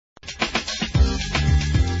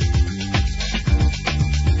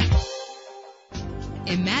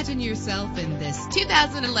Imagine yourself in this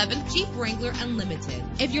 2011 Jeep Wrangler Unlimited.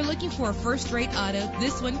 If you're looking for a first-rate auto,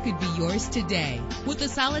 this one could be yours today. With a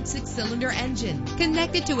solid 6-cylinder engine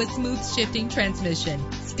connected to a smooth shifting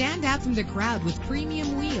transmission. Stand out from the crowd with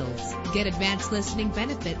premium wheels. Get advanced listening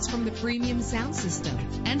benefits from the premium sound system.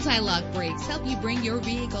 Anti-lock brakes help you bring your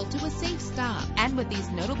vehicle to a safe stop. And with these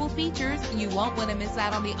notable features, you won't want to miss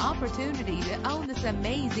out on the opportunity to own this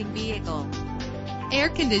amazing vehicle. Air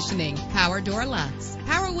conditioning, power door locks,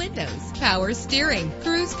 power windows, power steering,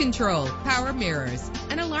 cruise control, power mirrors,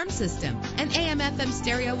 an alarm system, an AM/FM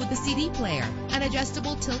stereo with a CD player, an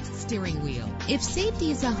adjustable tilt steering wheel. If safety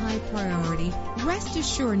is a high priority, rest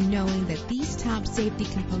assured knowing that these top safety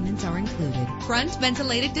components are included. Front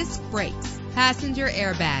ventilated disc brakes, passenger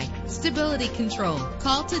airbag, stability control.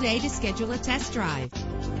 Call today to schedule a test drive.